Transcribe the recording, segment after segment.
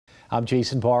I'm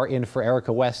Jason Barr in for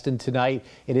Erica Weston tonight.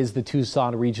 It is the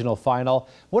Tucson Regional Final.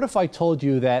 What if I told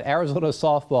you that Arizona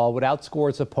softball would outscore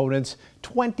its opponents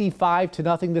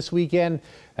 25-0 this weekend?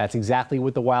 That's exactly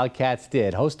what the Wildcats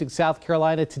did. Hosting South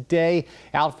Carolina today,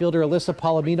 outfielder Alyssa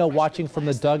Palomino watching from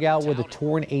the dugout with a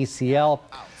torn ACL.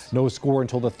 No score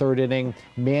until the third inning.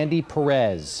 Mandy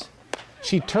Perez.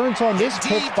 She turns on this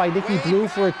pitch by Nikki Blue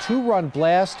for a two-run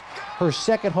blast. Her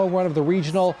second home run of the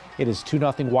regional. It is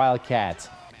 2-0 Wildcats.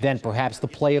 Then perhaps the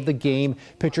play of the game,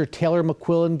 pitcher Taylor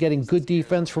McQuillan getting good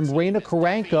defense from Raina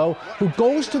Karanko, who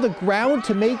goes to the ground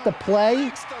to make the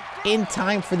play in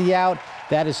time for the out.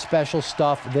 That is special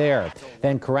stuff there.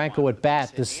 Then Karanko at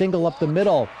bat, the single up the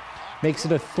middle, makes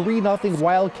it a 3-0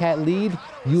 Wildcat lead.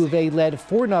 U of A led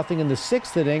 4-0 in the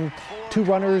sixth inning. Two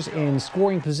runners in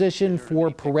scoring position for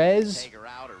Perez,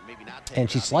 and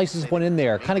she slices one in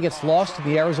there. Kind of gets lost in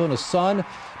the Arizona sun.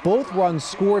 Both runs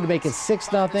scored to make it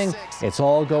 6-0. It's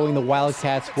all going the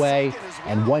Wildcats' way.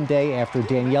 And one day after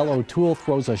Danielle O'Toole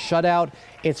throws a shutout,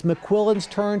 it's McQuillan's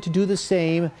turn to do the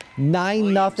same.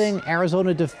 9-0.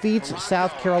 Arizona defeats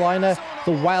South Carolina.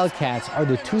 The Wildcats are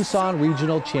the Tucson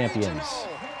Regional Champions.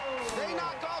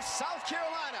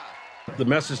 The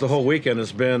message the whole weekend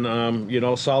has been,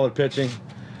 solid pitching,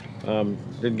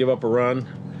 didn't give up a run,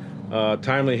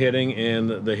 timely hitting, and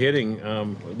the hitting.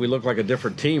 We look like a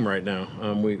different team right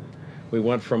now. We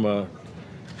went from a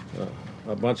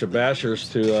bunch of bashers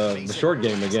to the short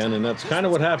game again, and that's kind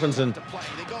of what happens in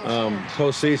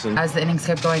postseason. As the innings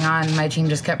kept going on, my team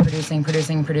just kept producing,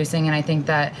 and I think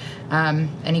that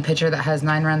any pitcher that has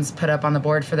 9 runs put up on the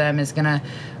board for them is going to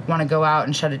want to go out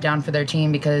and shut it down for their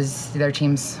team because their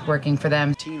team's working for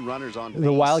them.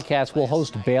 The Wildcats will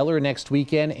host Baylor next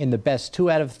weekend in the best 2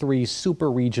 out of 3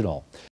 Super Regional.